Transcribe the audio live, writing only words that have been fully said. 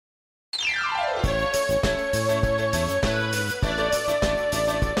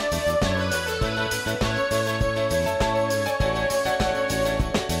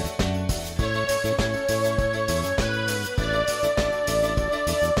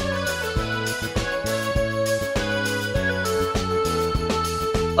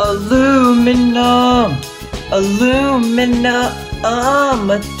Aluminum, aluminum,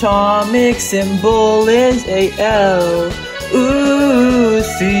 atomic symbol is Al. Ooh,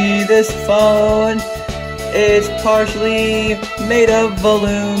 see this phone? It's partially made of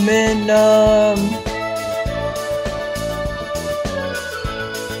aluminum.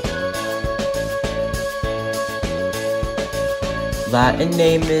 Latin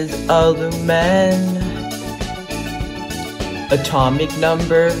name is alumen. Atomic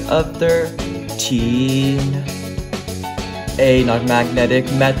number of 13. A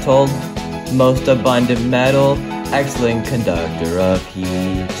non-magnetic metal, most abundant metal, excellent conductor of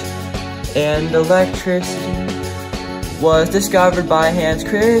heat. And electricity was discovered by Hans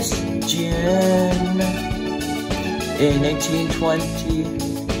Christian in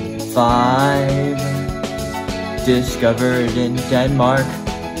 1825. Discovered in Denmark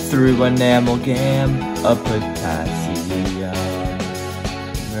through an amalgam of potassium.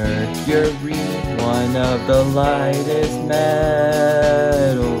 Mercury, one of the lightest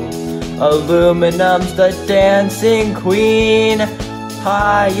metals. Aluminum's the dancing queen,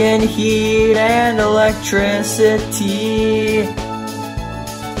 high in heat and electricity.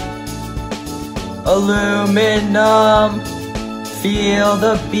 Aluminum, feel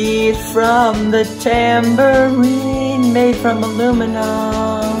the beat from the tambourine made from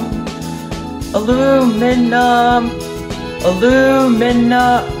aluminum. Aluminum,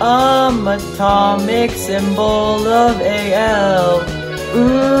 aluminum, atomic symbol of Al.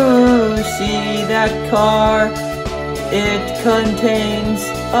 Ooh, see that car? It contains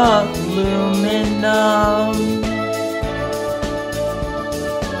aluminum.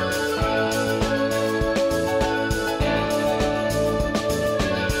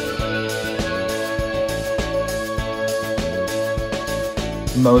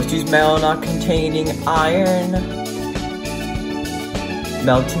 Most use metal not containing iron.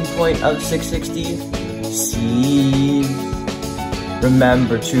 Melting point of 660 C.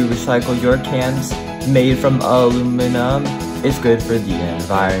 Remember to recycle your cans made from aluminum. It's good for the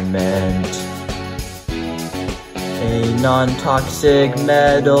environment. A non-toxic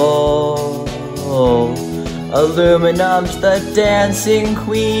metal. Aluminum's the dancing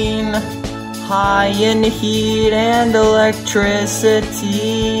queen, high in heat and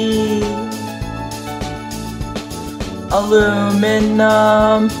electricity.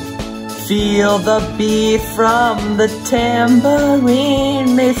 Aluminum, feel the beat from the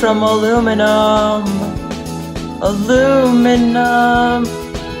tambourine made from aluminum. Aluminum,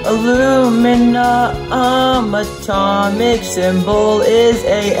 aluminum, atomic symbol is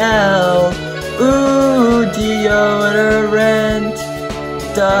Al. Ooh, deodorant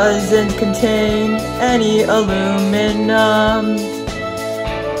doesn't contain any aluminum.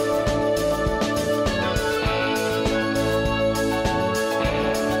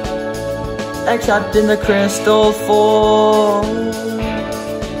 Except in the crystal form.